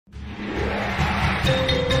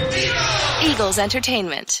Eagles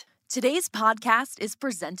Entertainment. Today's podcast is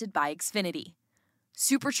presented by Xfinity.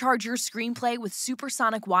 Supercharge your screenplay with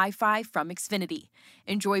supersonic Wi-Fi from Xfinity.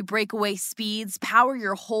 Enjoy breakaway speeds, power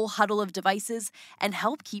your whole huddle of devices, and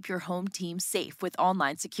help keep your home team safe with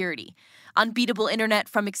online security. Unbeatable internet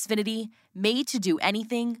from Xfinity, made to do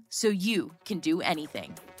anything so you can do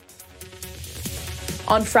anything.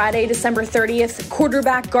 On Friday, December 30th,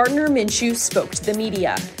 quarterback Gardner Minshew spoke to the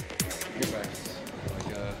media.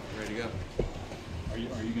 Ready to go. Are you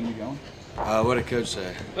going to be going? What did Coach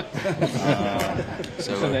say? He's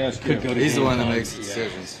the one that makes the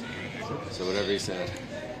decisions. So whatever he said.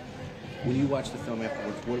 When you watched the film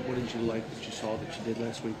afterwards, what did you like that you saw that you did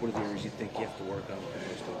last week? What are the areas you think you have to work on the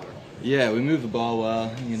most of it? Yeah, we moved the ball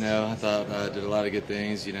well. I thought did a lot of good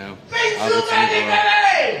things. There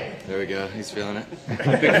we go. He's feeling it.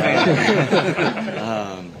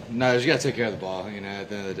 No, you got to take care of the ball. At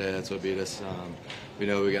the end of the day, that's what beat us. We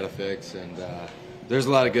know we got to fix, and there's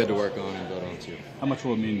a lot of good to work on and build on too. How much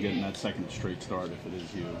will it mean getting that second straight start if it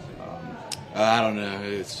is you? I don't know.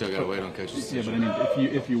 It's still got to wait on coach's decision. Yeah, but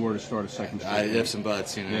if you were to start a second straight, ifs and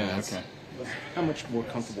buts. Yeah, okay. How much more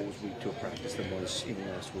comfortable was week 2 of practice than was even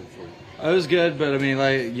last week for you? It was good, but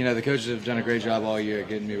the coaches have done a great job all year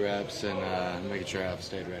getting me reps and making sure I've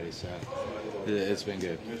stayed ready. So it's been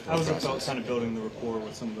good. How was it felt kind of building the rapport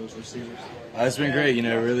with some of those receivers? It's been great.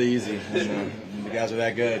 Really easy. And the guys are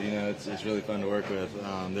that good. It's really fun to work with.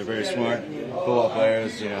 They're very smart football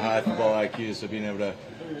players. High football IQ. So being able to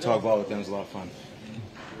talk ball with them is a lot of fun.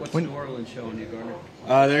 What's New Orleans showing you, Gardner?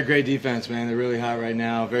 They're a great defense, man. They're really hot right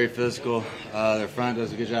now, very physical. Their front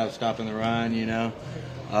does a good job of stopping the run,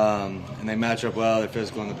 and they match up well. They're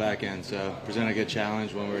physical on the back end, so present a good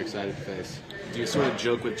challenge, one we're excited to face. Do you sort of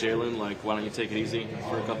joke with Jalen, like, why don't you take it easy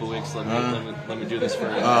for a couple of weeks? Let me do this for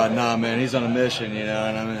you. Nah, man, he's on a mission,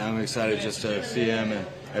 and I'm excited just to see him and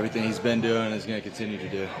everything he's been doing and is going to continue to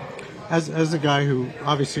do. As a guy who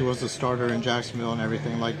obviously was the starter in Jacksonville and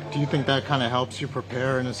everything, do you think that kind of helps you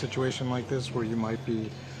prepare in a situation like this where you might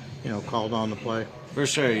be, called on to play? For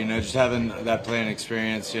sure, just having that playing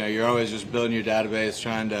experience, you're always just building your database,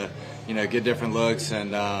 trying to, get different looks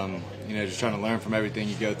and, just trying to learn from everything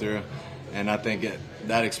you go through. And I think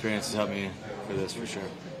that experience has helped me for this for sure.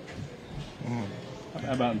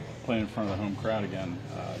 How about playing in front of the home crowd again?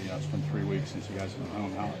 It's been 3 weeks since you guys have been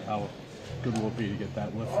home. How good will it be to get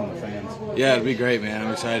that lift from the fans? Yeah, it'll be great, man.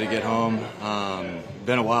 I'm excited to get home.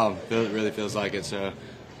 Been a while. It really feels like it. So I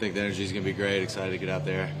think the energy is going to be great. Excited to get out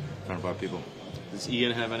there in front of our people. Does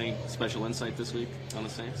Ian have any special insight this week on the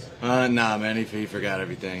Saints? Nah, man. He forgot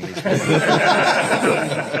everything.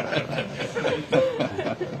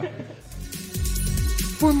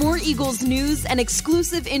 For more Eagles news and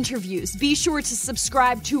exclusive interviews, be sure to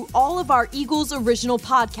subscribe to all of our Eagles original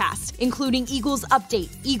podcasts, including Eagles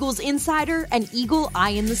Update, Eagles Insider, and Eagle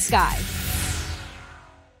Eye in the Sky.